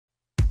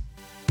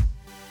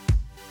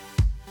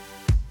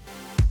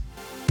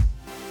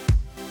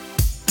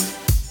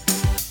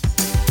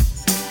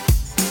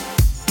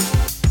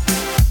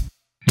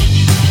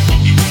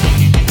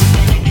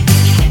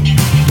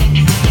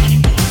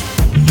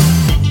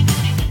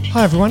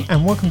Hi everyone,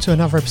 and welcome to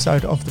another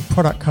episode of the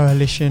Product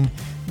Coalition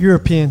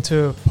European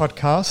Tour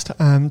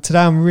podcast. Today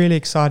I'm really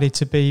excited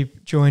to be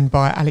joined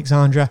by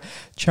Alexandra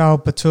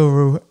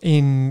Chalbăturu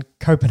in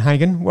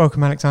Copenhagen.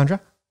 Welcome, Alexandra.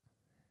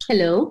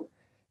 Hello.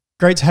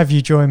 Great to have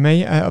you join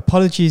me.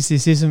 Apologies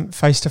this isn't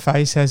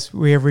face-to-face as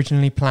we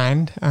originally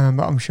planned,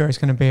 but I'm sure it's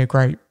going to be a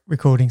great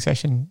recording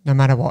session no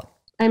matter what.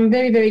 I'm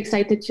very, very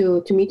excited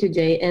to meet you,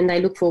 Jay, and I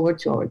look forward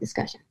to our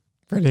discussion.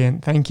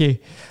 Brilliant, thank you.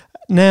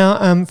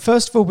 Now,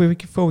 first of all,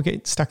 before we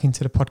get stuck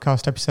into the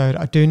podcast episode,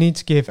 I do need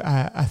to give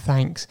a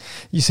thanks.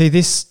 You see,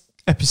 this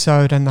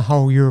episode and the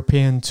whole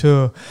European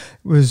tour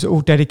was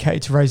all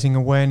dedicated to raising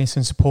awareness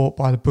and support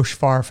by the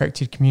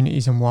bushfire-affected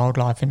communities and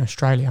wildlife in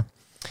Australia.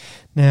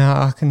 Now,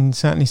 I can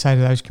certainly say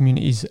that those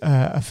communities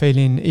are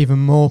feeling even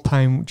more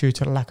pain due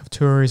to the lack of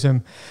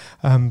tourism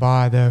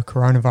by the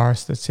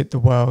coronavirus that's hit the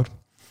world.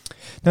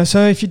 Now,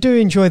 so if you do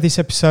enjoy this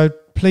episode,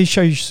 please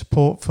show your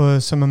support for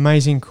some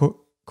amazing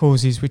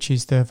causes, which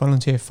is the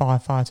Volunteer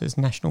Firefighters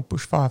National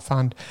Bushfire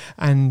Fund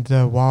and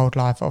the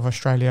Wildlife of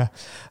Australia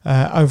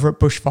over at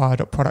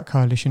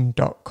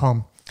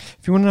bushfire.productcoalition.com.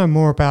 If you want to know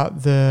more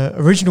about the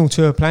original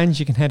tour plans,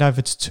 you can head over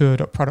to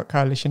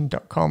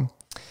tour.productcoalition.com.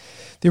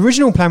 The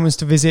original plan was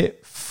to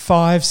visit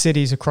 5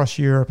 cities across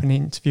Europe and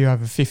interview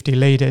over 50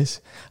 leaders.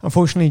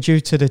 Unfortunately,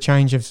 due to the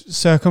change of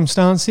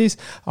circumstances,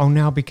 I'll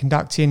now be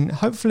conducting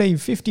hopefully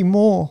 50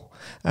 more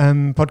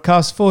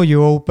podcasts for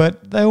you all,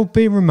 but they'll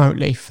be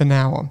remotely for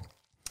now on.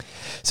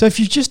 So if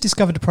you've just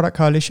discovered the Product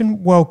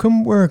Coalition,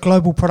 welcome. We're a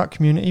global product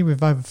community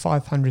with over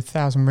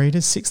 500,000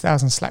 readers,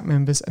 6,000 Slack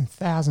members and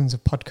thousands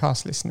of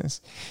podcast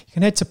listeners. You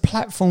can head to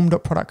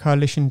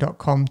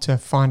platform.productcoalition.com to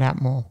find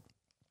out more.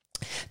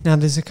 Now,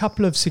 there's a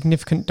couple of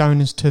significant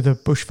donors to the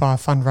Bushfire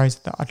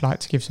fundraiser that I'd like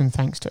to give some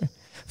thanks to.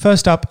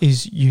 First up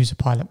is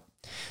UserPilot.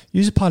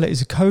 UserPilot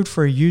is a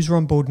code-free user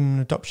onboarding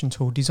and adoption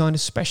tool designed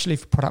especially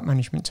for product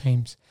management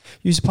teams.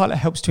 UserPilot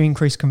helps to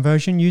increase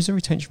conversion, user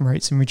retention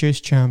rates and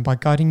reduce churn by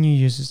guiding new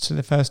users to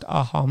the first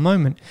aha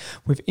moment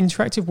with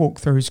interactive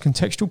walkthroughs,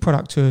 contextual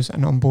product tours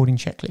and onboarding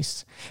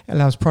checklists. It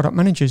allows product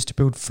managers to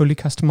build fully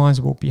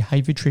customizable,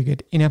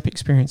 behavior-triggered in-app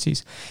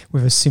experiences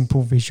with a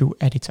simple visual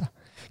editor.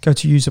 Go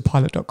to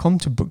userpilot.com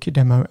to book your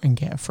demo and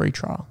get a free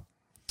trial.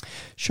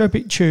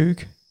 Shobit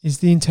Chugh is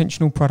the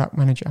Intentional Product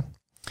Manager.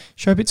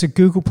 Shobit's a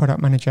Google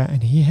product manager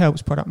and he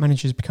helps product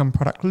managers become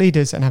product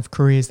leaders and have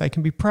careers they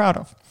can be proud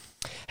of.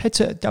 Head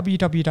to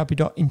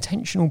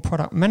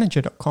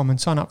www.intentionalproductmanager.com and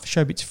sign up for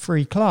Shobit's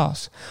free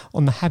class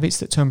on the habits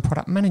that turn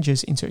product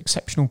managers into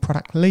exceptional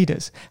product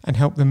leaders and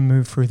help them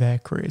move through their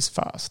careers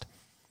fast.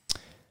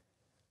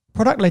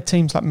 Product-led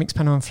teams like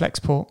Mixpanel and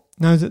Flexport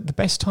know that the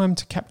best time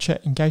to capture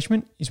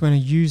engagement is when a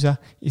user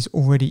is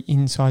already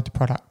inside the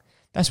product.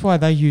 That's why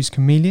they use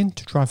Chameleon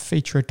to drive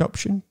feature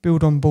adoption,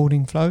 build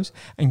onboarding flows,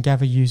 and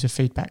gather user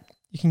feedback.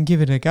 You can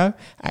give it a go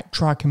at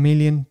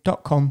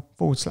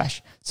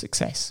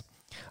trychameleon.com/success.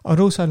 I'd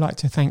also like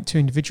to thank 2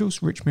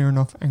 individuals, Rich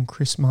Mironoff and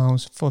Chris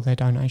Miles, for their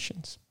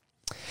donations.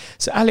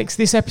 So Alex,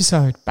 this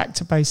episode, back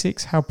to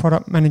basics, how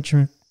product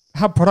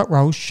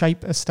roles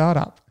shape a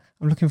startup.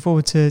 I'm looking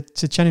forward to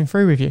chatting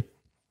through with you.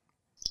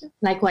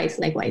 Likewise.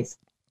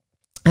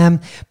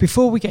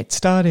 Before we get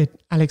started,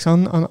 Alex,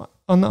 on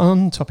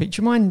the topic,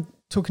 do you mind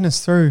talking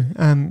us through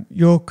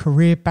your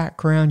career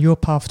background, your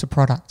path to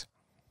product?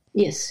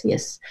 Yes.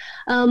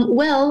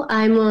 Well,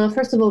 I'm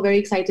first of all very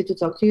excited to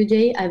talk to you,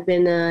 Jay. I've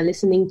been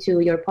listening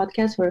to your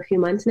podcast for a few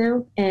months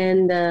now,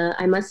 and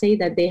I must say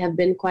that they have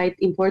been quite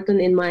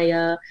important in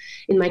my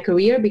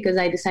career because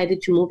I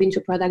decided to move into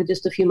product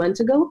just a few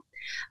months ago.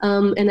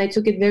 And I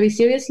took it very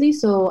seriously.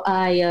 So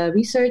I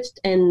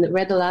researched and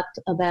read a lot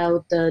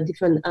about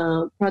different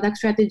product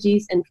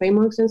strategies and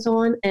frameworks and so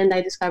on. And I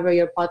discovered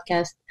your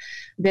podcast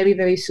very,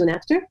 very soon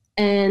after.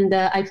 And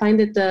I find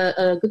it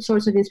a good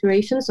source of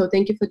inspiration. So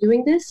thank you for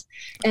doing this.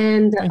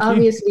 And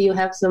obviously you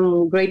have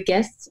some great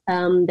guests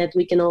that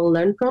we can all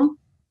learn from.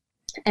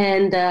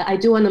 And I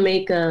do want to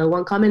make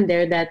one comment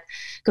there that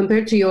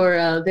compared to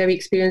your very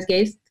experienced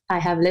guest, I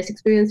have less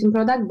experience in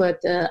product,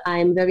 but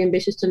I'm very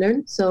ambitious to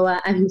learn. So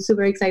I'm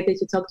super excited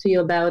to talk to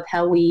you about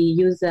how we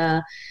use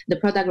the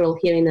product role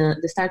here in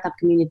the startup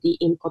community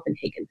in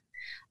Copenhagen.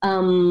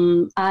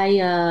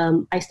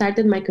 I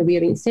started my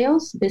career in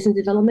sales, business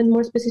development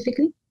more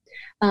specifically.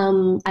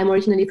 I'm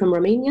originally from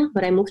Romania,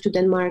 but I moved to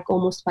Denmark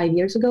almost 5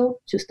 years ago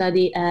to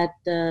study at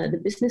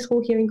the business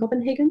school here in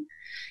Copenhagen.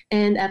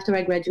 And after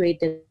I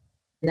graduated,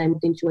 I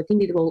moved into a team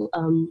lead role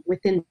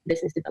within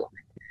business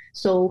development.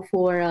 So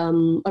for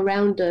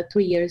around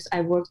 3 years,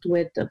 I worked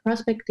with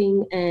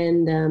prospecting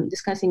and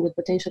discussing with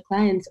potential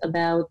clients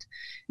about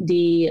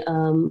the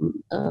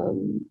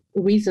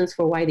reasons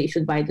for why they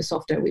should buy the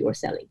software we were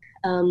selling.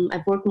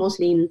 I've worked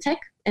mostly in tech,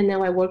 and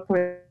now I work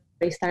for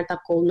a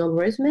startup called Novo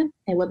Resume,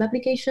 a web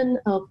application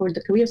for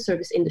the career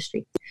service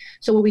industry.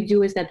 So what we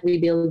do is that we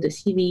build the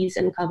CVs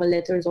and cover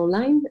letters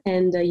online,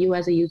 and you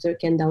as a user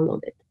can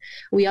download it.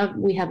 We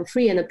have a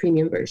free and a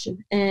premium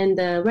version. And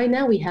right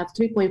now we have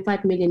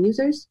 3.5 million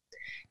users.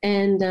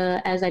 And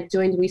as I've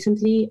joined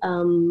recently,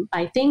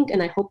 I think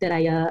and I hope that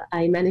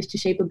I managed to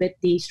shape a bit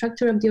the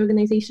structure of the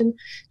organization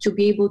to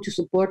be able to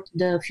support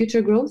the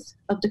future growth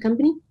of the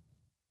company.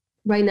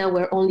 Right now,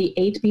 we're only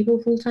 8 people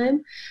full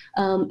time,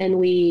 and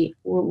we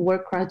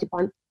work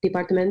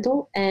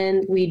cross-departmental,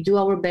 and we do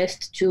our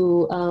best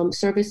to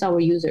service our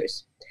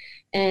users.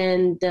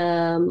 And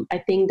I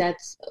think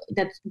that's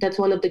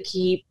one of the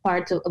key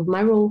parts of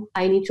my role.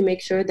 I need to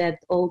make sure that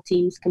all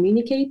teams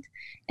communicate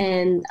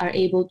and are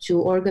able to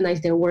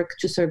organize their work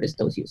to service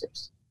those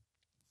users.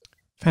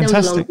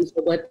 Fantastic.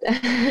 But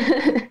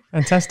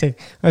Fantastic.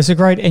 Well, it's a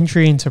great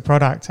entry into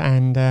product,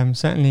 and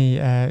certainly,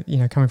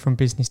 coming from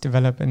business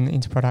development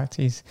into product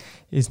is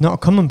not a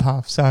common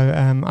path. So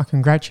I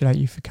congratulate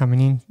you for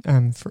coming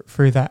in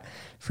through that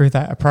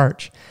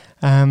approach.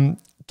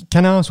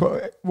 Can I ask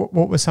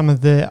what were some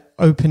of the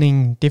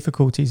opening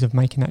difficulties of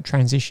making that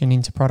transition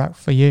into product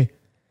for you?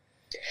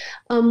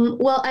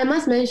 Well, I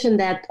must mention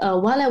that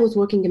while I was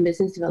working in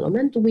business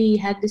development, we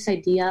had this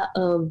idea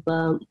of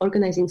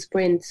organizing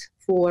sprints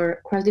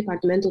for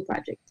cross-departmental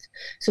projects.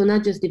 So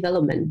not just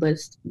development,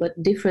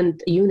 but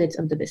different units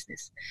of the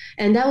business.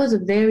 And that was a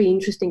very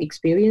interesting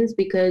experience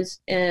because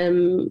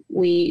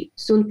we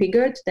soon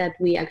figured that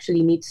we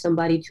actually need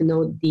somebody to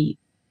know the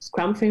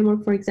Scrum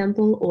framework, for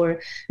example, or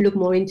look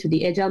more into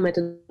the Agile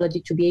methodology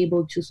to be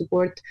able to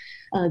support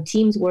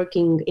teams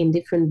working in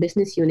different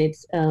business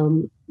units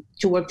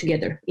to work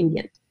together in the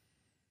end.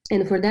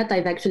 And for that,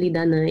 I've actually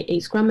done a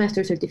Scrum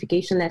Master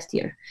certification last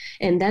year.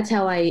 And that's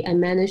how I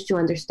managed to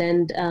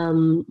understand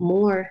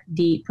more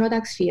the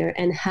product sphere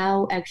and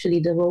how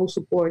actually the role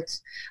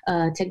supports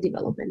tech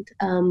development.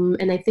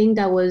 And I think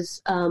that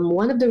was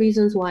one of the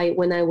reasons why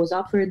when I was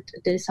offered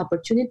this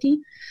opportunity,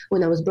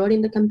 when I was brought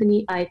in the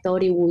company, I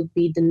thought it would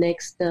be the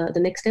next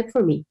step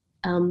for me.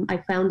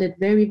 I found it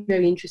very,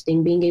 very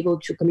interesting being able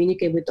to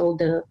communicate with all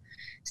the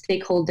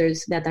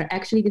stakeholders that are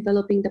actually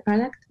developing the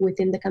product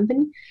within the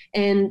company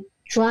and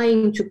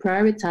trying to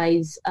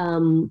prioritize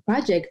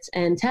projects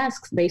and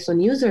tasks based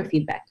on user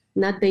feedback,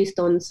 not based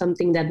on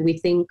something that we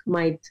think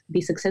might be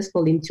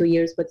successful in 2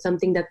 years, but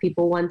something that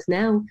people want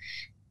now.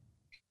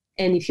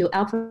 And if you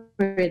offer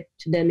it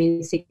to them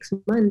in 6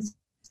 months,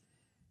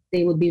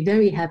 they would be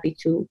very happy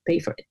to pay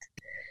for it.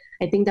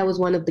 I think that was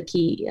one of the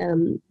key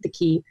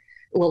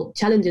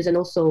challenges and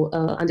also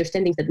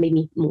understandings that made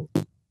me move.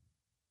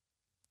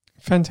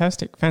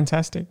 Fantastic.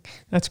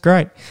 That's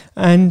great.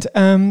 And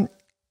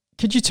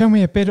could you tell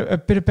me a bit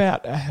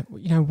about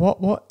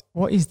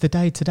what is the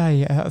day to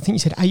day? I think you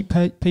said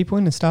 8 people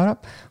in the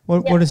startup.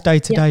 What does day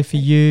to day for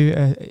you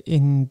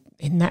in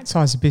that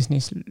size of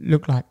business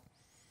look like?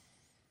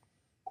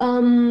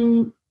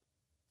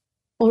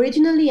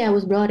 Originally, I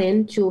was brought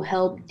in to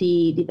help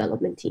the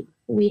development team.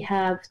 We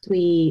have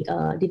 3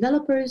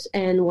 developers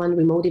and 1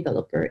 remote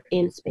developer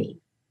in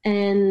Spain,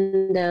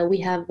 and we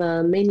have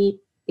many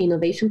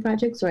innovation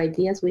projects or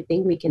ideas we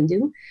think we can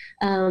do.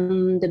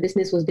 The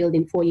business was built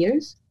in 4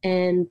 years,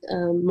 and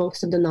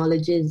most of the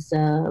knowledge is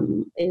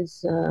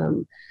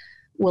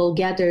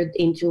gathered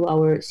into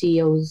our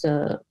CEO's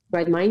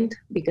bright mind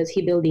because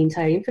he built the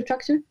entire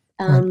infrastructure.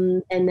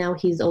 And now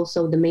he's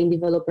also the main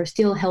developer,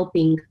 still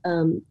helping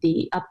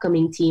the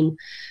upcoming team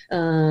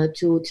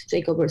to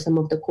take over some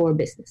of the core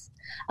business.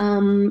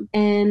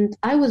 And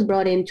I was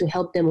brought in to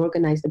help them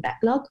organize the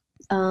backlog.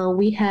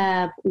 We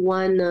have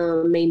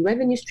 1 main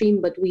revenue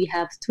stream, but we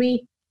have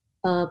 3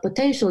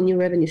 potential new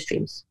revenue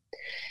streams.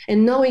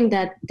 And knowing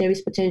that there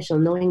is potential,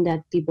 knowing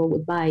that people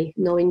would buy,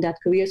 knowing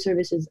that career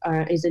services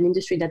is an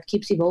industry that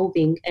keeps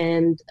evolving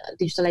and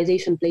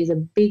digitalization plays a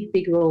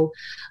big role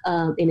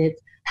in it,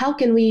 how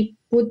can we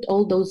put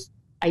all those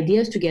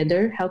ideas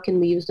together? How can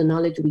we use the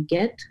knowledge we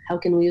get? How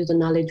can we use the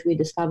knowledge we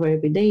discover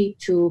every day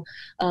to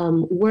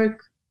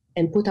work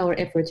and put our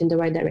efforts in the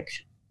right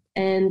direction?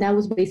 And that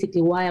was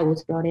basically why I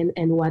was brought in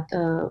and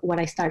what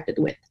I started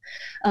with.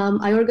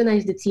 I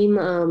organized the team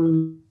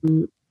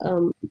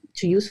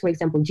to use, for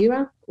example,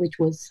 Jira, which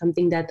was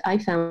something that I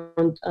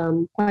found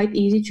quite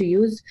easy to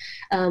use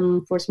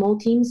for small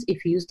teams.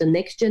 If you use the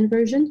next-gen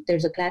version,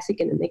 there's a classic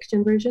and a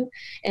next-gen version.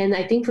 And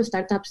I think for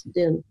startups,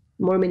 the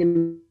more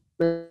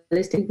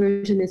minimalistic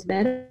version is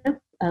better.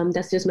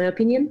 That's just my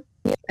opinion.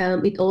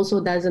 It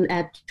also doesn't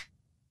add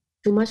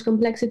too much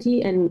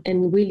complexity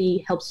and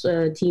really helps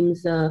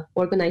teams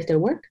organize their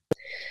work.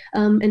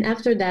 And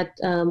after that,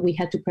 we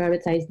had to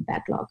prioritize the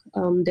backlog.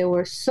 There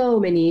were so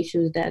many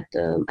issues that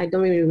I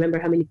don't really remember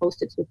how many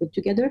post-its we put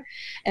together.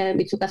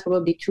 It took us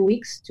probably 2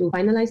 weeks to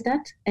finalize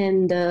that.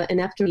 And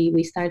after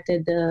we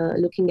started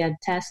looking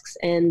at tasks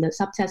and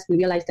subtasks, we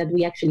realized that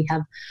we actually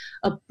have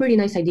a pretty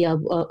nice idea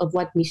of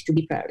what needs to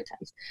be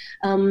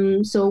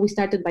prioritized. So we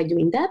started by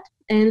doing that.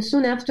 And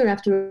soon after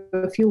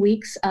a few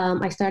weeks,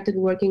 I started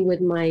working with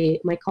my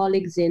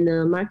colleagues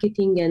in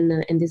marketing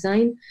and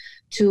design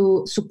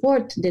to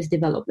support this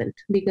development,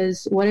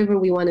 because whatever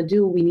we want to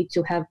do, we need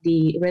to have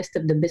the rest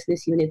of the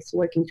business units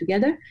working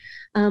together.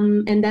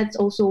 And that's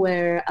also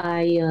where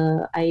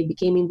I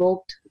became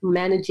involved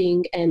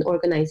managing and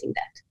organizing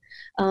that.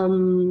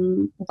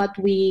 What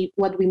we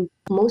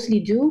mostly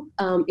do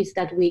is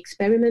that we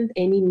experiment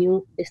any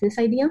new business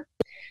idea.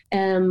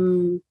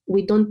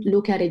 We don't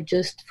look at it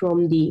just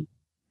from the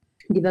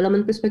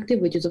development perspective,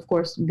 which is of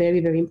course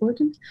very, very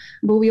important,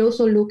 but we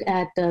also look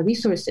at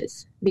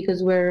resources,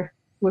 because we're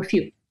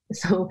few,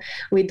 so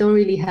we don't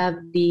really have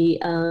the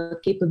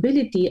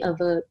capability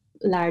of a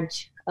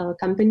large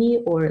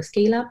company or a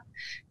scale up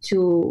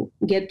to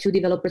get 2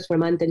 developers per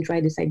month and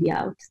try this idea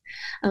out.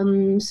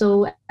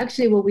 So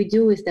actually what we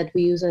do is that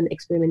we use an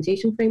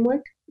experimentation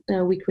framework.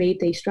 We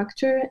create a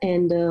structure,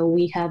 and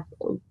we have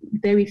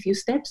very few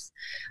steps.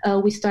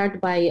 We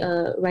start by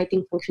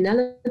writing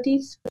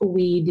functionalities.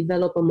 We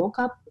develop a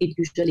mock-up. It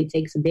usually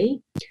takes a day.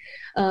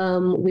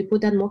 We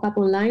put that mock-up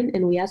online,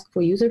 and we ask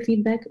for user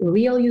feedback,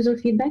 real user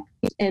feedback.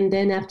 And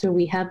then after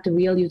we have the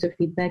real user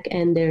feedback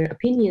and their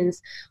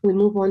opinions, we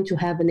move on to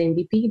have an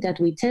MVP that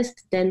we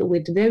test then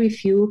with very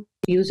few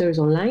users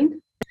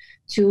online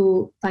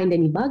to find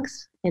any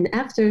bugs. And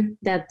after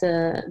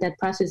that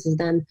process is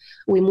done,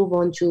 we move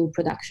on to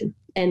production.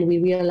 And we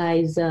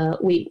realize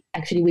we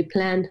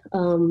plan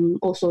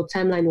also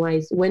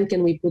timeline-wise, when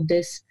can we put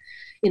this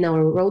in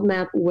our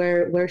roadmap?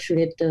 Where should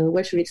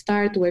it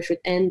start? Where should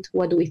it end?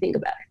 What do we think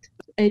about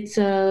it?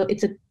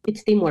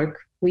 It's teamwork.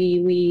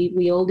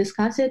 We all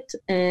discuss it,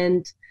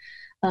 and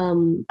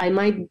I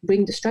might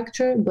bring the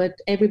structure, but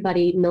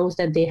everybody knows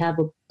that they have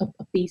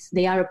a piece.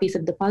 They are a piece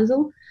of the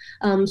puzzle.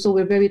 So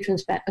we're very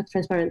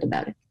transparent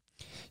about it.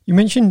 You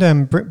mentioned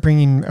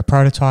bringing a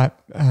prototype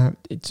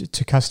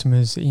to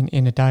customers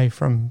in a day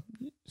from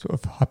sort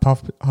of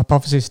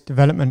hypothesis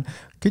development.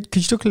 Could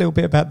you talk a little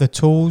bit about the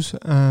tools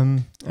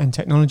and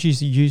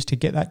technologies you use to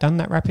get that done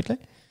that rapidly?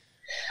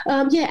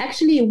 Yeah,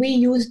 actually, we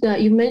used,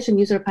 you mentioned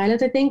user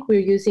pilot, I think.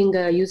 We're using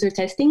user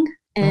testing.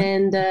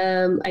 And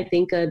I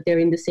think they're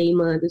in the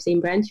same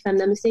branch, if I'm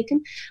not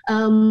mistaken.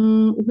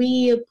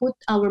 We put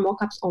our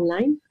mockups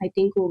online. I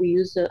think we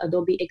use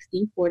Adobe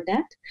XD for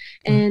that,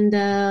 and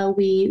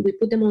we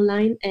put them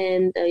online,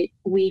 and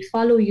we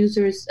follow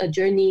users'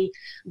 journey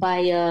by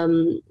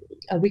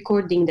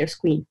recording their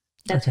screen.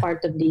 That's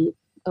part of the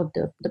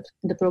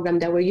program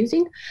that we're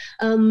using,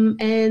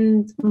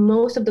 and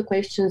most of the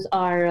questions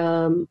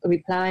are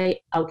reply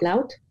out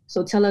loud.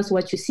 So tell us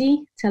what you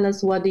see. Tell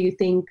us what do you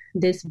think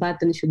this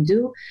button should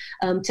do.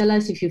 Tell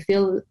us if you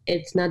feel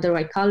it's not the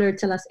right color.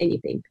 Tell us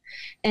anything.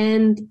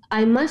 And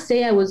I must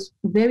say I was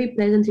very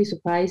pleasantly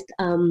surprised.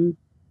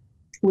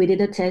 We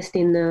did a test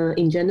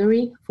in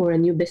January for a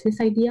new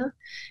business idea,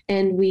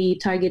 and we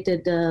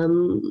targeted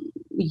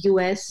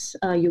US,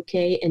 UK,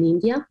 and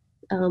India,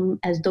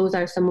 as those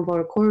are some of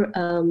our core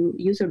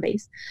user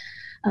base.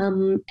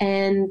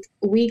 And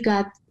we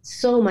got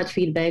so much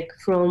feedback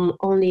from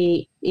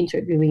only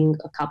interviewing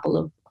a couple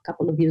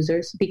of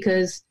users,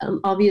 because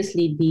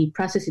obviously the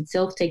process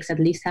itself takes at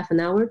least half an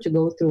hour to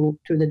go through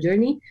the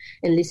journey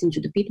and listen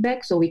to the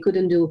feedback. So we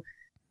couldn't do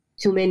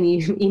too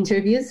many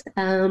interviews,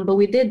 but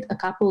we did a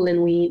couple,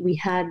 and we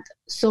had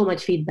so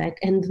much feedback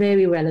and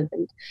very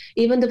relevant.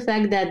 Even the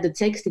fact that the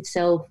text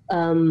itself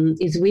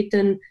is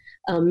written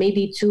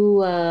maybe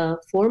too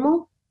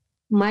formal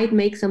might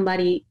make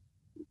somebody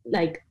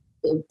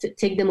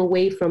take them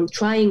away from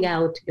trying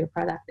out your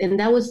product. And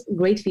that was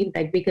great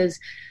feedback, because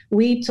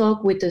we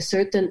talk with a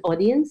certain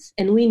audience,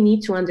 and we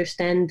need to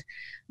understand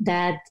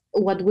that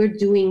what we're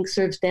doing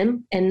serves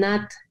them and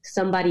not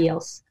somebody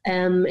else.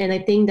 And I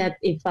think that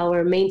if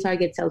our main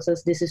target tells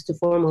us this is too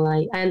formal,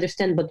 I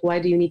understand, but why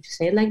do you need to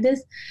say it like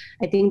this?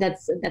 I think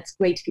that's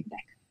great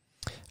feedback.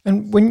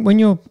 And when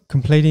you're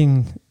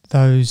completing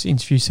those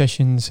interview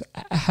sessions,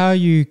 how are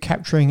you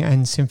capturing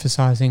and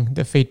synthesizing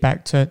the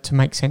feedback to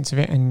make sense of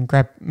it and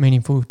grab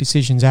meaningful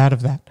decisions out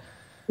of that?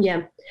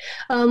 Yeah,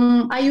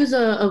 I use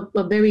a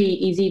very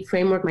easy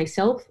framework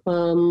myself,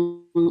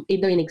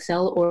 either in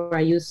Excel or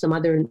I use some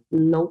other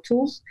note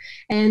tools.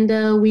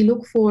 And we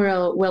look for,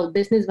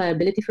 business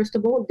viability, first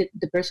of all. Did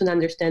the person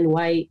understand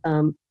why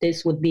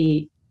this would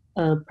be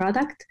a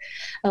product?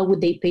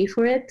 Would they pay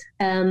for it?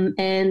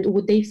 And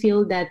would they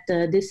feel that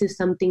this is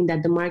something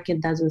that the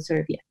market doesn't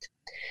serve yet?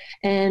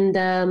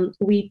 And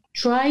we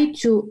try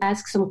to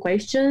ask some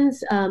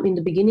questions in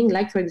the beginning,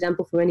 like, for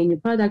example, for any new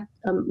product,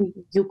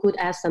 you could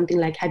ask something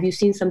like, have you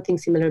seen something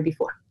similar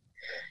before?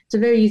 It's a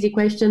very easy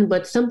question,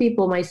 but some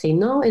people might say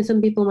no, and some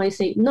people might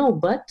say no,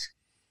 but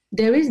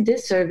there is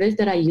this service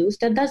that I use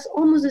that does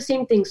almost the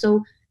same thing.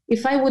 So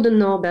if I wouldn't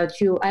know about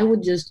you, I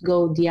would just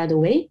go the other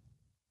way,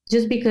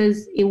 just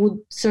because it would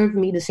serve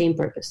me the same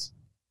purpose.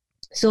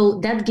 So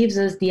that gives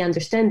us the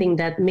understanding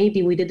that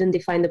maybe we didn't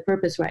define the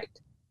purpose right,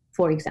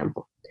 for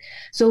example.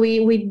 So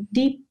we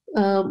dig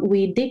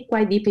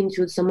quite deep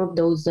into some of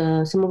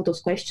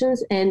those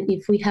questions, and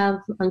if we have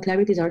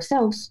unclarities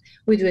ourselves,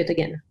 we do it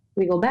again.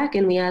 We go back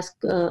and we ask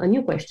a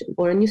new question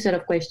or a new set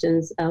of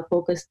questions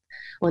focused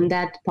on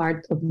that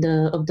part of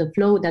the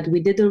flow that we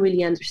didn't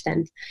really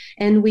understand,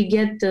 and we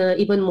get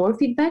even more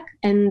feedback.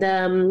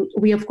 And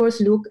we of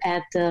course look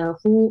at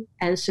who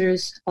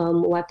answers,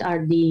 what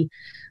are the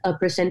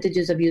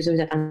percentages of users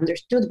that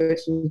understood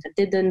versus that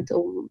didn't.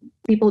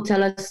 People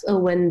tell us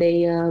when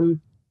they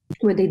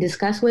when they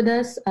discuss with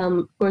us.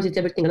 Of course, it's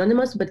everything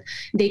anonymous, but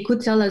they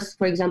could tell us,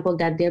 for example,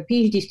 that they're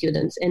PhD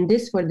students, and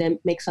this for them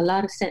makes a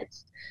lot of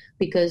sense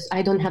because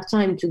I don't have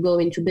time to go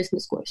into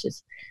business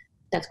courses.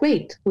 That's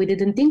great. We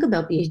didn't think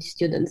about PhD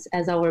students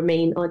as our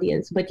main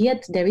audience, but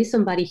yet there is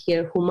somebody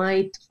here who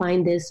might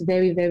find this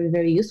very, very,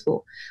 very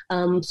useful.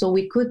 So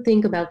we could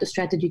think about the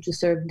strategy to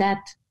serve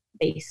that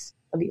base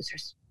of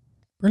users.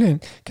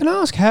 Brilliant. Can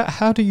I ask,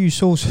 how do you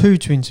source who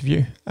to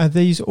interview? Are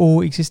these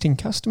all existing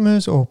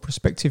customers or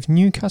prospective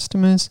new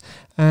customers?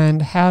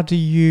 And how do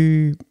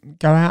you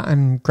go out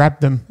and grab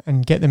them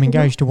and get them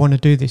engaged to want to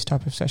do this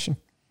type of session?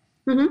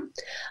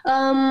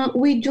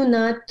 We do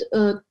not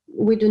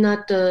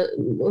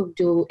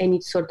do any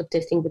sort of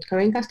testing with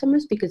current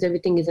customers because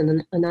everything is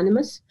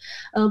anonymous.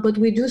 But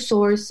we do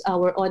source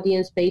our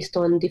audience based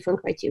on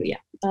different criteria.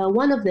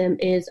 One of them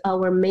is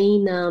our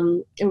main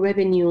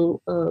revenue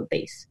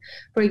base.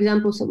 For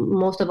example,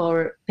 most of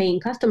our paying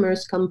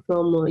customers come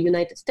from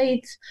United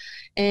States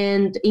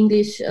and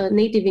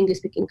native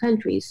English-speaking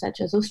countries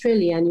such as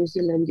Australia, New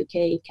Zealand,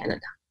 UK,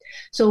 Canada.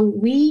 So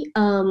we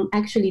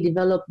actually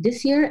developed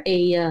this year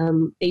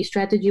a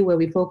strategy where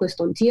we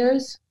focused on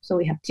tiers. So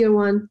we have tier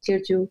 1,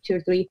 tier 2, tier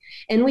 3,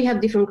 and we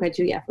have different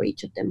criteria for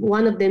each of them.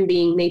 One of them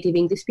being native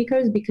English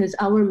speakers because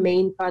our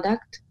main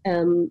product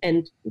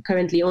and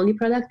currently only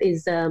product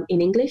is in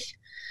English.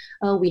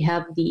 We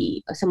have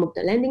some of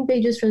the landing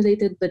pages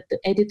translated, but the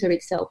editor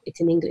itself,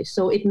 it's in English.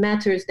 So it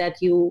matters that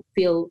you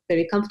feel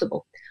very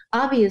comfortable.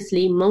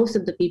 Obviously, most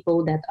of the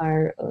people that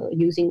are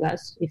using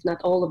us, if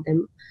not all of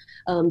them,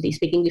 they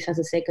speak English as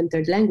a second,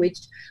 third language,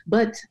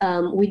 but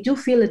we do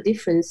feel a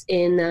difference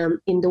in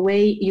the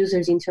way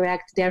users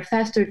interact. They're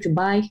faster to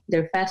buy,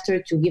 they're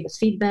faster to give us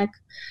feedback,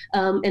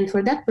 and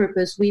for that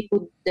purpose, we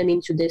put them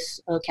into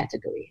this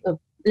category of,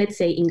 let's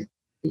say,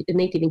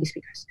 native English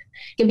speakers.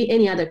 It can be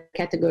any other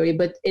category,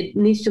 but it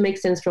needs to make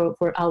sense for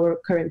our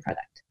current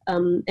product,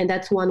 and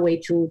that's one way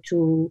to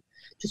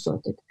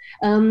sort it.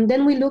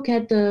 Then we look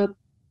at the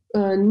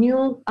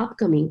new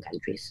upcoming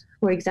countries.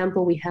 For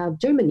example, we have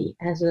Germany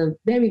as a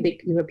very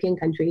big European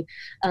country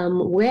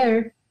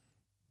where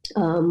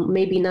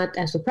maybe not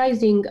as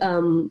surprising,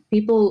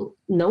 people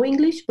know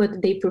English,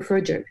 but they prefer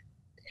German.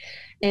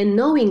 And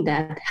knowing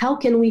that, how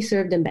can we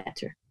serve them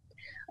better?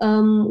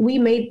 We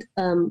made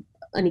an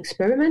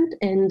experiment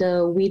and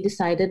we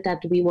decided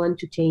that we want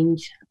to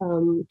change,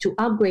 to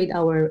upgrade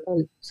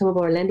some of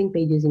our landing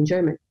pages in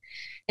German.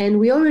 And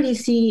we already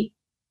see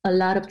a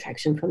lot of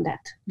traction from that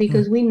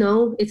because we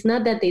know it's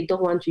not that they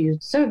don't want to use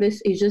the service.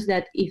 It's just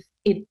that if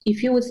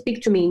you would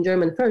speak to me in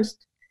German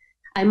first,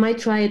 I might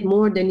try it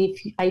more than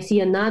if I see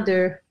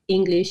another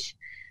English,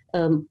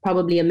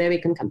 probably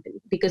American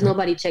company, because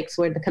nobody checks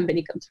where the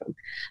company comes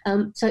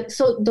from.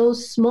 So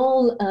those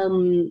small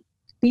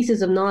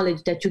pieces of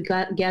knowledge that you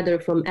gather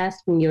from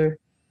asking your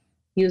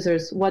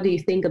users, what do you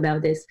think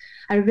about this,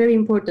 are very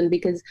important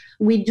because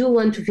we do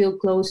want to feel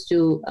close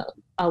to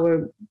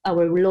our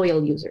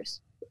loyal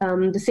users.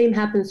 The same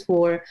happens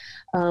for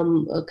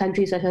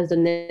countries such as the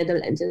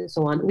Netherlands and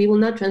so on. We will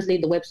not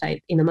translate the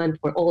website in a month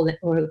for all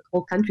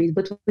countries,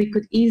 but we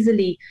could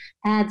easily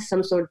add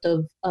some sort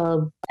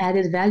of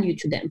added value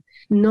to them,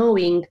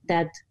 knowing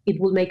that it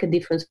will make a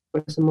difference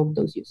for some of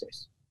those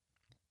users.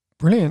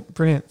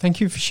 Brilliant. Thank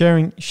you for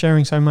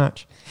sharing so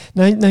much.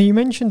 Now you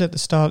mentioned at the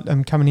start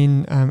coming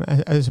in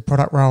as a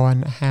product role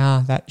and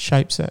how that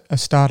shapes a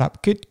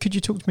startup. Could you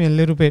talk to me a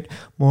little bit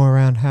more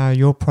around how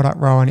your product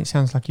role, and it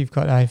sounds like you've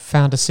got a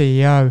founder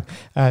CEO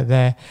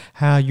there,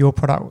 how your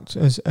product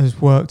has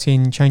worked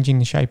in changing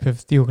the shape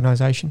of the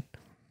organization?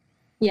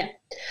 Yeah.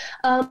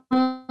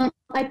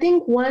 I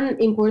think one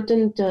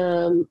important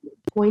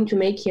point to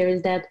make here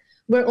is that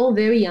we're all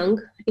very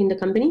young in the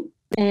company.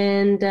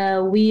 And I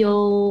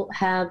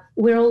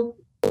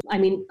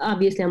mean,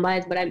 obviously I'm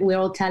biased, but we're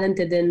all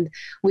talented and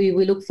we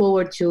look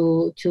forward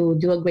to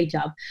do a great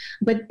job.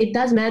 But it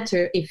does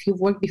matter if you've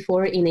worked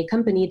before in a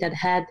company that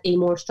had a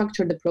more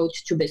structured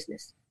approach to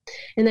business.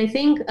 And I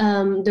think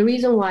the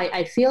reason why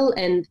I feel,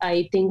 and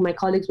I think my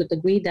colleagues would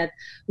agree, that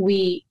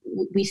we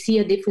see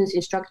a difference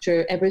in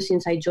structure ever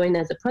since I joined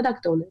as a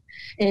product owner,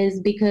 is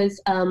because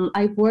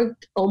I've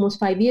worked almost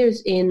 5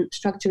 years in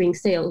structuring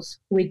sales,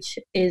 which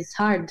is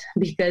hard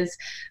because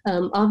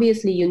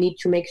obviously you need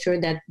to make sure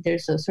that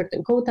there's a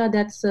certain quota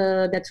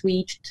that's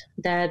reached,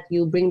 that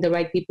you bring the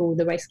right people with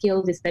the right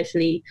skills,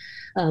 especially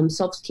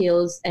soft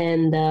skills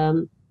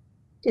and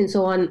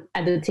so on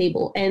at the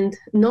table. And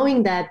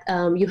knowing that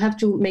you have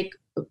to make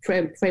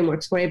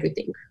frameworks for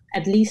everything.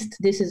 At least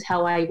this is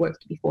how I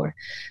worked before.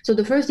 So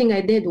the first thing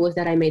I did was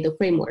that I made a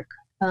framework.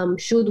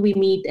 Should we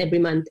meet every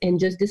month and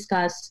just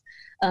discuss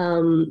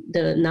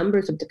the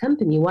numbers of the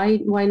company?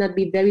 Why not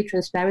be very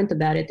transparent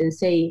about it and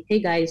say,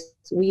 hey guys,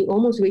 we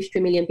almost reached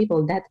 3 million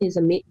people. That is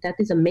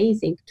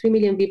amazing. 3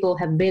 million people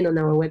have been on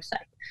our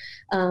website.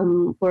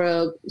 For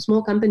a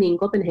small company in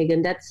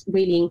Copenhagen, that's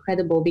really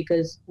incredible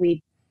because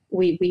we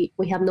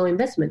have no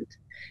investment.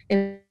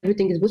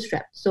 Everything is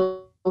bootstrapped.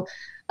 So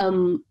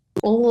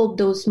all of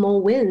those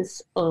small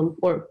wins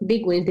or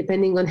big wins,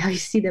 depending on how you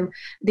see them,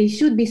 they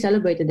should be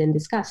celebrated and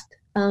discussed.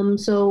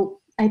 So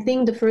I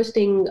think the first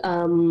thing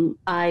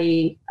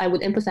I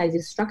would emphasize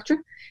is structure,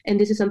 and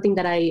this is something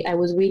that I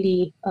was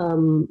really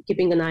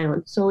keeping an eye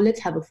on. So let's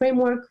have a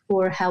framework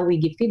for how we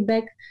give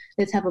feedback.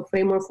 Let's have a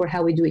framework for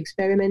how we do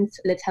experiments.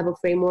 Let's have a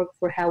framework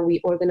for how we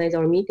organize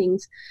our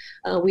meetings.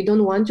 We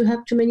don't want to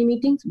have too many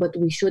meetings, but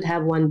we should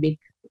have one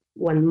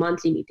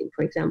monthly meeting,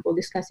 for example,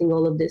 discussing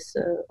all of this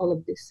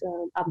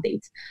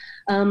updates.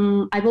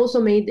 I've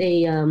also made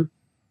a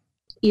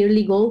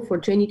yearly goal for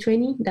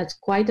 2020 that's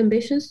quite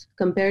ambitious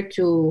compared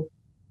to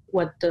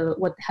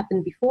what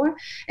happened before,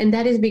 and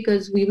that is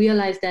because we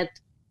realize that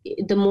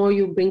the more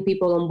you bring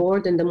people on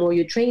board and the more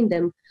you train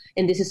them,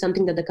 and this is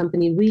something that the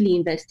company really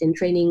invests in,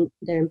 training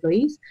their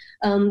employees,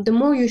 the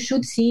more you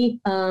should see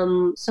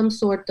some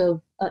sort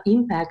of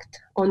impact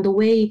on the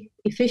way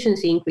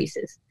efficiency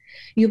increases.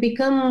 You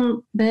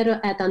become better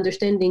at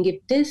understanding if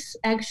this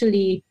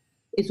actually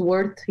is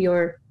worth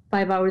your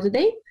 5 hours a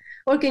day,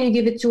 or can you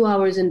give it 2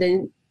 hours and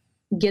then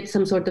get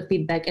some sort of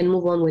feedback and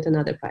move on with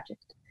another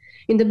project.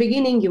 In the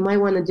beginning, you might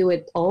want to do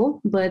it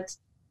all, but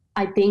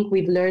I think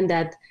we've learned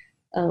that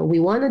we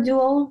want to do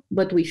all,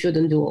 but we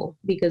shouldn't do all,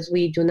 because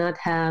we do not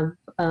have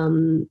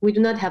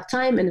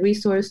time and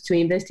resource to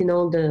invest in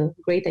all the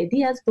great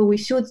ideas. But we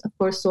should, of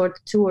course, sort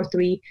 2 or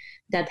 3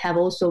 that have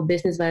also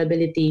business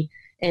viability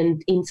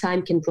and in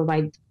time can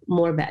provide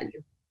more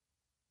value.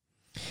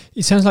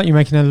 It sounds like you're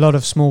making a lot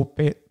of small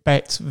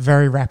bets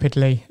very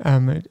rapidly,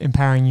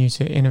 empowering you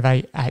to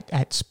innovate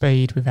at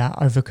speed without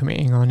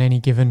overcommitting on any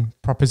given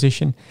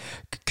proposition.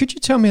 Could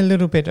you tell me a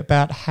little bit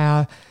about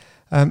how,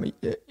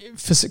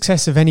 for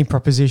success of any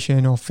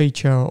proposition or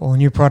feature or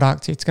new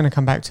product, it's going to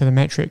come back to the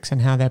metrics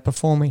and how they're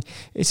performing?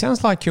 It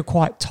sounds like you're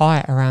quite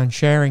tight around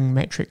sharing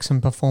metrics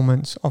and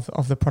performance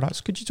of the products.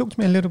 Could you talk to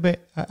me a little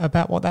bit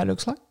about what that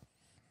looks like?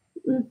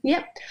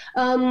 Yeah.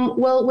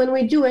 Well, when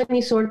we do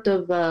any sort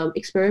of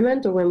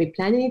experiment or when we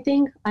plan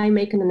anything, I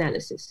make an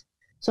analysis.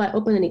 So I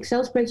open an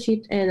Excel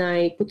spreadsheet and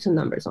I put some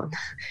numbers on.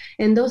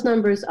 And those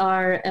numbers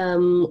are,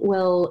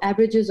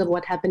 averages of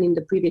what happened in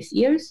the previous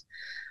years.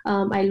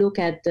 I look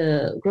at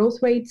the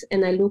growth rates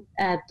and I look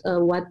at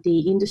what the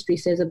industry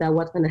says about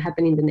what's going to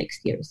happen in the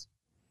next years.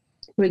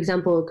 For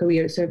example,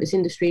 career service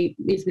industry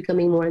is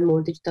becoming more and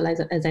more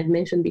digitalized, as I've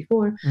mentioned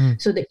before.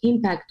 So the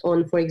impact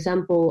on, for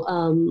example,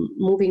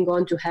 moving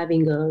on to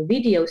having a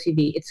video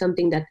CV, it's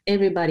something that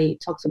everybody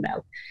talks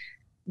about.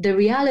 The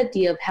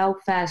reality of how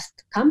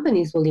fast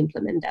companies will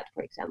implement that,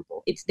 for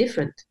example, it's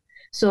different.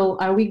 So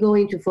are we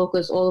going to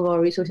focus all of our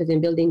resources in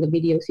building a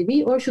video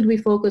CV, or should we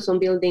focus on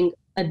building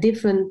a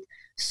different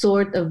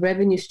sort of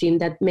revenue stream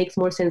that makes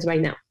more sense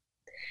right now?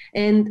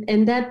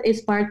 And that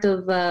is part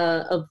of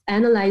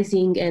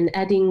analyzing and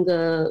adding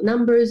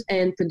numbers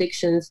and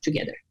predictions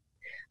together.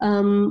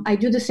 I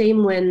do the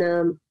same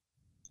when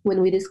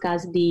we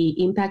discuss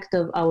the impact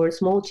of our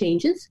small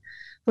changes.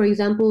 For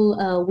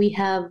example, we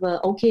have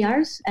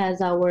OKRs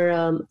as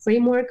our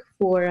framework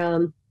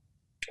for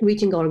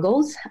reaching our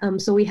goals.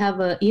 So we have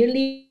a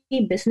yearly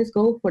business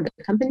goal for the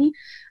company,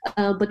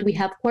 but we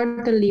have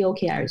quarterly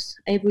OKRs.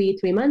 Every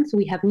 3 months,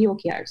 we have new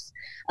OKRs,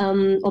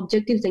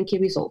 objectives and key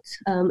results.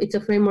 It's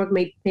a framework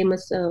made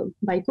famous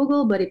by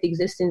Google, but it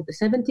exists since the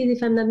 70s,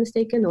 if I'm not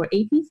mistaken, or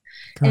 80s.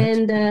 Correct.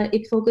 And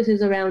it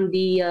focuses around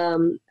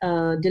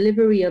the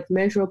delivery of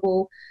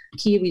measurable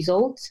key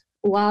results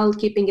while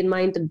keeping in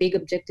mind the big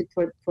objective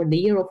for the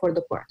year or for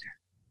the quarter.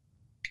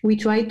 We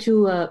try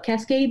to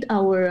cascade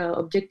our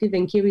objective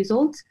and key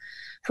results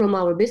from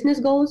our business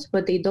goals,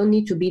 but they don't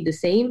need to be the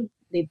same.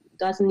 It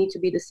doesn't need to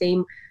be the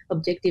same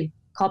objective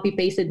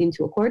copy-pasted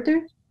into a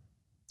quarter,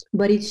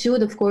 but it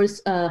should, of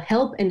course,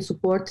 help and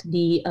support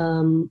the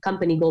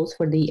company goals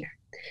for the year.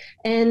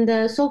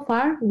 And so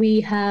far,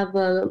 we have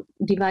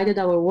divided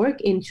our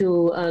work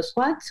into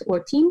squads or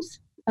teams,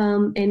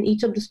 and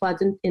each of the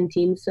squads and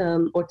teams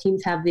or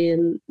teams have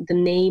the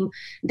name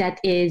that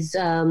is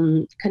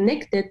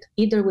connected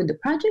either with the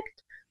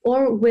project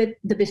or with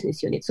the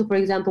business unit. So, for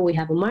example, we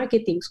have a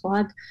marketing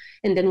squad,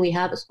 and then we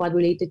have a squad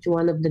related to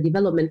one of the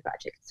development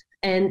projects.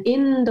 And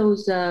in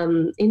those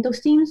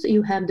teams,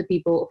 you have the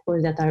people, of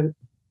course, that are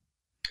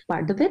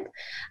part of it.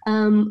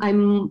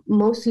 I'm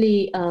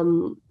mostly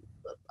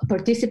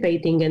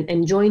participating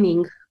and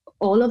joining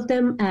all of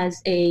them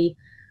as a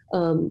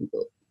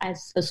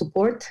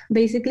support,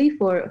 basically,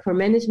 for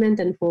management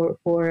and for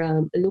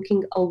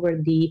looking over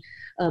the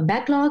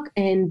backlog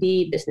and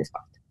the business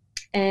part.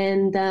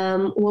 And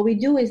what we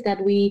do is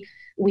that we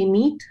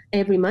meet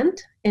every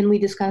month and we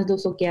discuss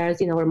those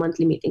OKRs in our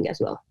monthly meeting as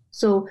well.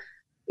 So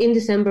in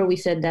December, we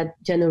said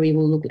that January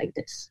will look like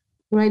this.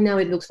 Right now,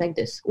 it looks like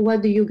this.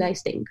 What do you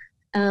guys think?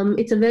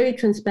 It's a very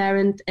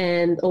transparent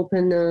and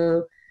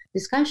open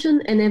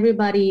discussion, and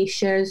everybody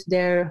shares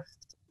their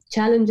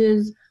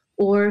challenges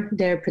or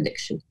their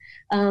prediction.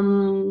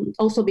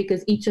 Also,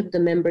 because each of the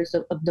members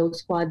of those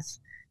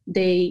squads,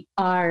 they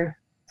are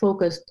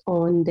focused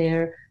on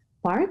their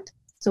part.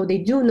 So they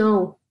do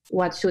know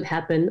what should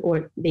happen,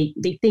 or they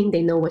think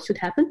they know what should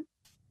happen.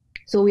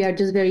 So we are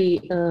just very,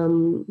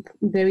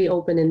 very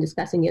open in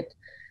discussing it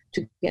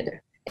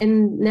together.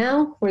 And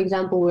now, for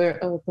example, we're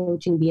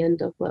approaching the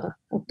end of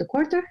the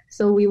quarter.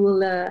 So we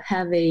will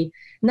have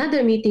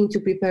another meeting to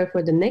prepare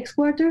for the next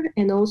quarter,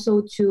 and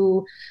also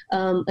to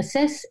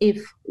assess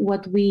if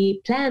what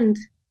we planned,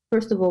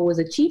 first of all, was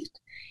achieved.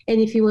 And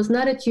if it was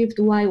not achieved,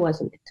 why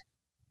wasn't it?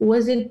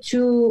 Was it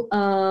too,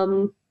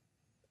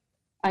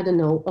 I don't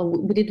know,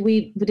 did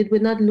we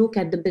not look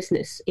at the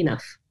business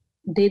enough?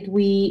 Did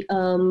we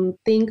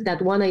think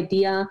that one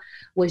idea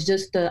was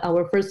just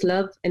our first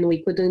love and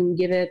we couldn't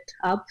give it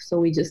up, so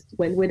we just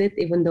went with it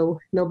even though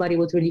nobody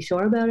was really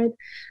sure about it,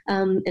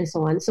 and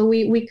so on. So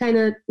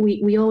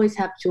we always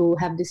have to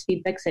have this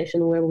feedback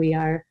session where we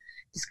are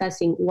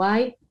discussing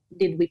why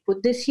did we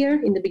put this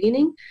here in the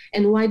beginning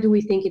and why do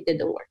we think it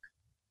didn't work.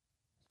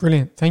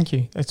 Brilliant, thank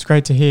you. It's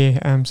great to hear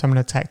some of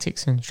the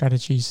tactics and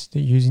strategies that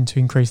you're using to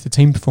increase the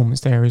team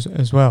performance there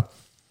as well.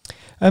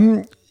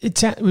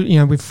 It's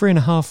with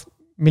 3.5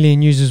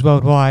 million users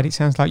worldwide, it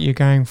sounds like you're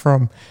going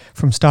from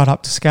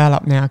startup to scale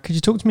up now. Could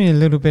you talk to me a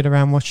little bit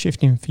around what's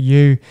shifting for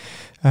you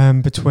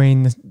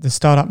between the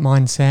startup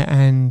mindset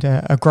and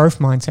a growth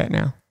mindset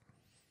now?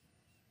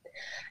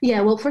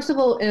 Yeah, well, first of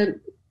all,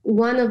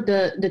 one of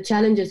the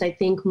challenges I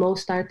think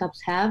most startups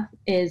have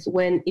is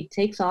when it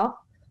takes off,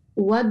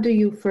 what do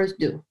you first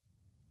do?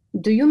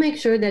 Do you make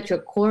sure that your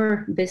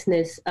core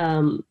business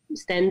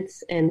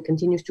stands and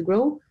continues to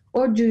grow,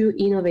 or do you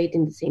innovate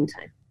in the same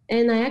time?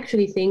 And I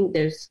actually think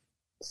there's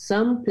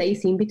some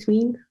place in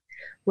between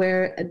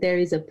where there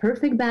is a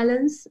perfect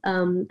balance.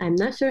 I'm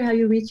not sure how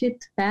you reach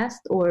it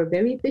fast or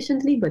very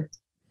efficiently, but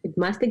it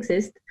must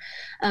exist.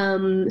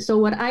 So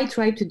what I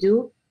try to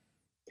do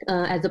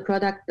as a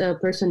product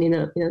person in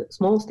a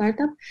small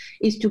startup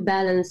is to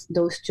balance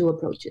those two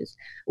approaches.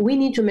 We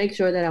need to make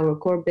sure that our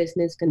core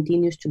business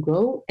continues to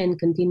grow and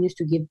continues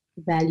to give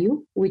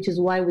value, which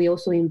is why we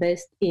also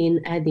invest in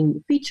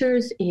adding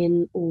features,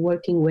 in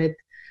working with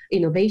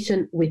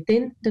innovation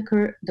within the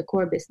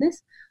core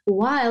business,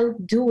 while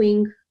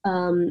doing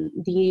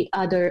the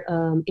other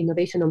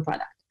innovation on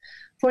product.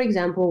 For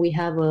example, we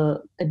have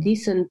a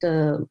decent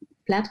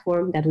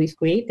platform that we've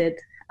created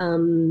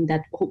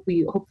that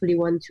we hopefully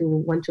want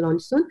to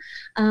launch soon.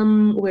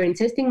 We're in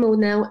testing mode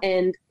now,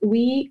 and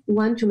we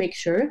want to make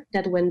sure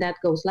that when that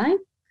goes live,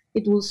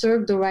 it will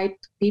serve the right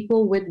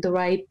people with the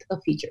right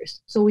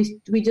features. So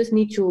we just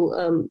need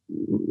to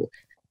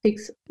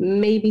fix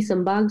maybe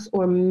some bugs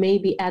or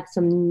maybe add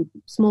some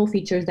small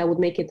features that would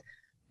make it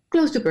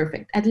close to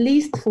perfect, at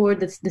least for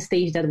the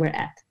stage that we're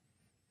at.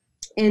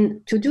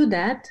 And to do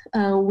that,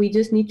 we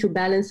just need to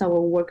balance our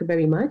work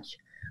very well.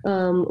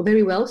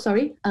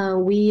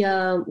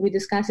 We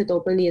discuss it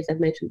openly, as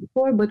I've mentioned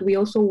before, but we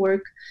also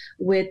work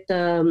with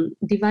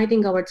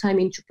dividing our time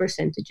into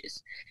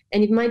percentages.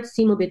 And it might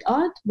seem a bit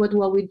odd, but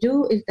what we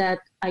do is that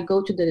I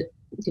go to the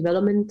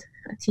development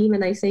team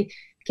and I say,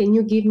 can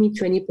you give me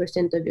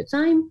 20% of your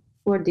time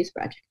for this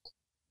project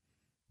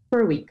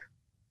per week?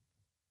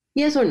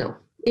 Yes or no?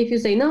 If you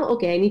say no,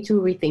 okay, I need to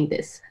rethink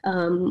this.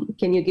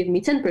 Can you give me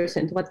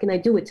 10%? What can I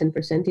do with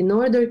 10% in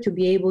order to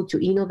be able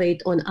to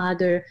innovate on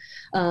other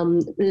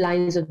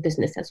lines of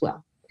business as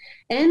well?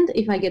 And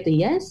if I get a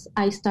yes,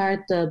 I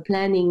start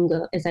planning,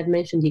 as I've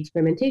mentioned, the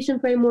experimentation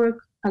framework,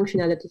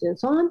 functionalities, and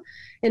so on.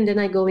 And then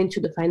I go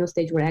into the final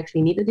stage where I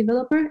actually need a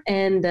developer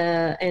and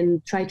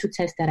try to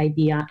test that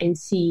idea and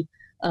see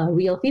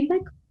real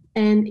feedback.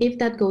 And if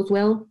that goes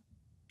well,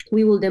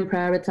 we will then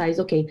prioritize,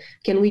 okay,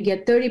 can we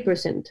get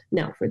 30%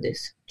 now for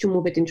this to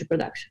move it into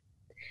production?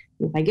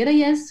 If I get a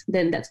yes,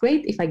 then that's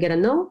great. If I get a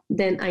no,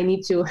 then I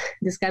need to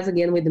discuss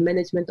again with the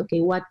management,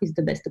 okay, what is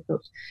the best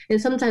approach? And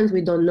sometimes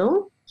we don't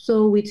know,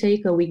 so we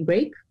take a week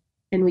break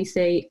and we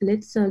say,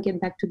 let's get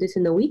back to this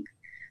in a week,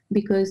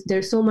 because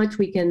there's so much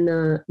we can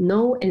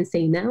know and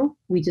say now,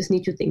 we just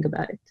need to think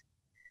about it.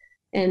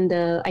 And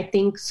I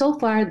think so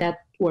far that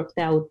worked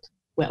out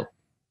well.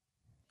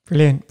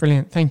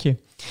 Brilliant. Thank you.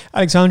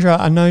 Alexandra,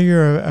 I know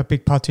you're a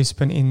big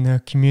participant in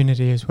the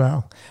community as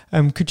well.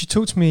 Could you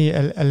talk to me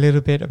a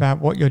little bit about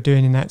what you're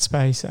doing in that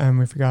space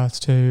with regards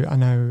to, I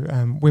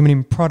know, women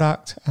in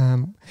product,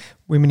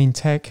 women in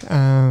tech,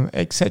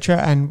 etc.,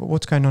 and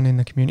what's going on in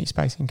the community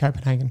space in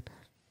Copenhagen?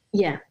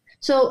 Yeah.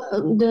 So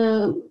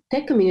the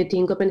tech community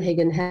in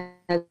Copenhagen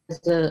has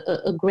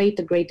a great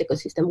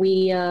ecosystem.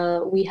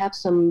 We have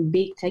some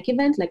big tech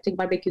events like Tech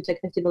Barbecue Tech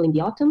Festival in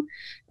the autumn,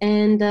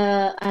 and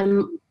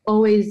I'm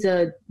always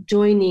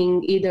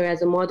joining either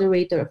as a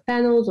moderator of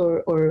panels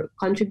or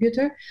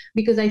contributor,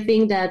 because I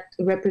think that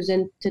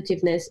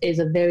representativeness is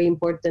a very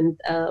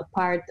important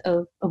part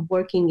of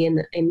working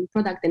in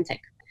product and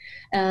tech.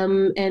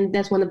 And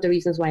that's one of the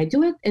reasons why I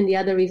do it. And the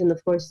other reason,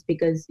 of course, is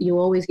because you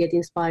always get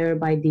inspired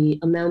by the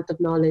amount of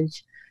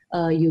knowledge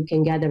you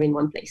can gather in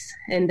one place.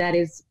 And that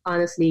is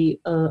honestly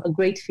a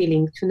great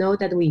feeling to know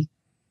that we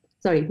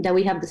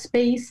have the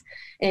space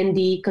and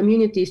the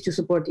communities to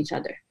support each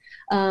other.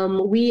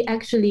 We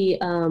actually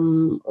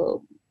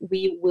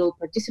we will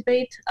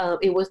participate.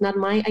 It was not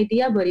my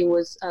idea, but it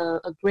was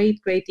a great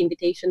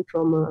invitation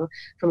from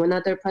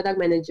another product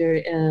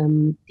manager,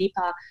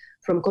 Deepa,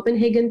 from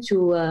Copenhagen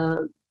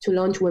to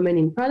launch Women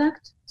in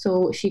Product.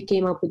 So she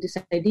came up with this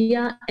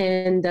idea,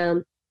 and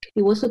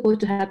it was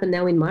supposed to happen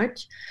now in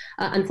March.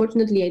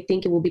 Unfortunately, I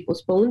think it will be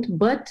postponed,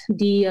 but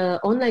the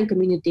online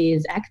community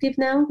is active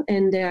now,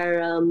 and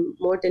there are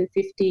more than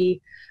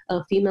 50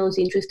 females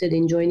interested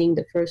in joining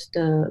the first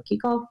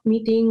kickoff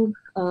meeting.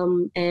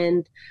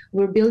 And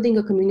we're building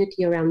a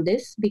community around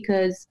this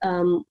because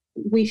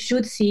we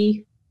should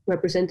see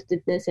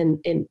representativeness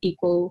and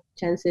equal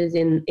chances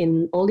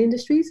in all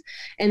industries.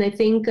 And I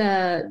think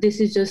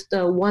this is just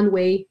one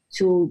way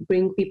to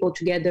bring people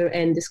together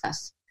and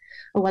discuss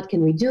what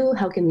can we do,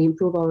 how can we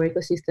improve our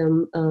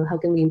ecosystem, how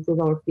can we improve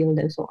our field,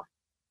 and so on.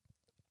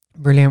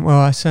 Brilliant.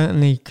 Well, I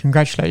certainly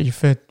congratulate you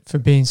for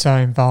being so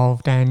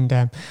involved,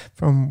 and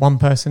from one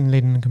person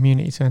leading the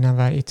community to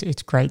another,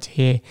 it's great to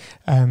hear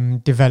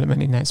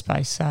development in that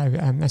space. So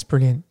that's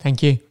brilliant.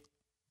 Thank you.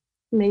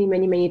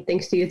 Many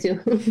thanks to you too.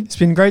 It's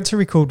been great to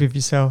record with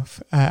yourself,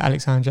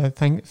 Alexandra.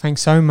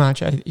 Thanks so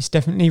much. It's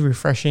definitely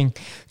refreshing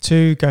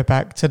to go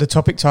back to the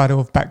topic title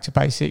of Back to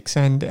Basics,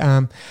 and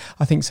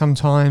I think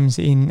sometimes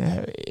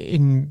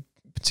in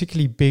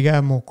particularly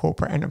bigger, more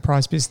corporate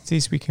enterprise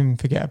businesses, we can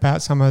forget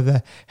about some of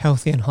the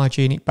healthy and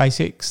hygienic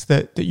basics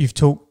that you've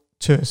talked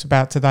to us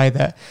about today,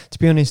 that, to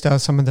be honest, are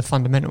some of the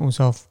fundamentals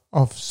of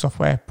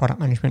software product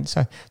management.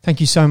 So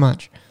thank you so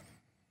much.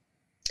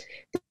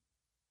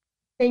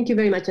 Thank you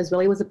very much as well.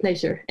 It was a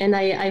pleasure. And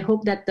I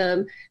hope that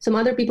some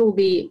other people will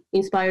be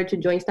inspired to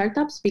join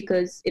startups,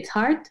 because it's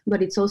hard,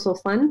 but it's also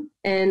fun.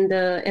 And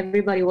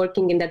everybody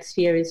working in that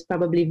sphere is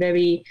probably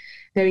very,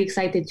 very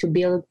excited to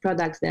build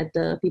products that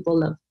people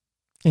love.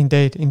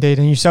 Indeed.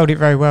 And you sold it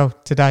very well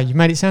today. You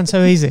made it sound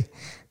so easy.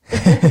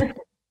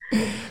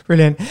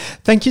 Brilliant.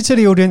 Thank you to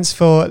the audience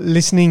for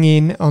listening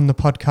in on the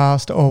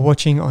podcast or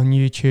watching on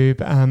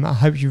YouTube. I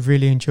hope you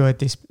really enjoyed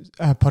this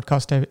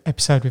podcast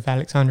episode with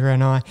Alexandra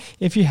and I.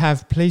 If you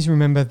have, please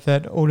remember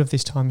that all of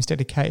this time is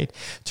dedicated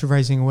to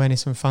raising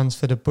awareness and funds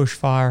for the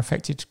bushfire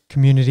affected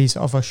communities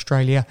of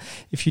Australia.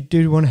 If you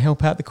do want to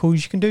help out the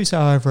cause, you can do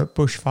so over at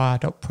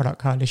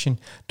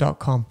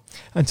bushfire.productcoalition.com.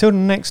 Until the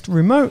next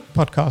remote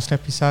podcast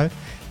episode,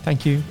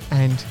 thank you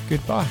and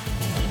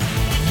goodbye.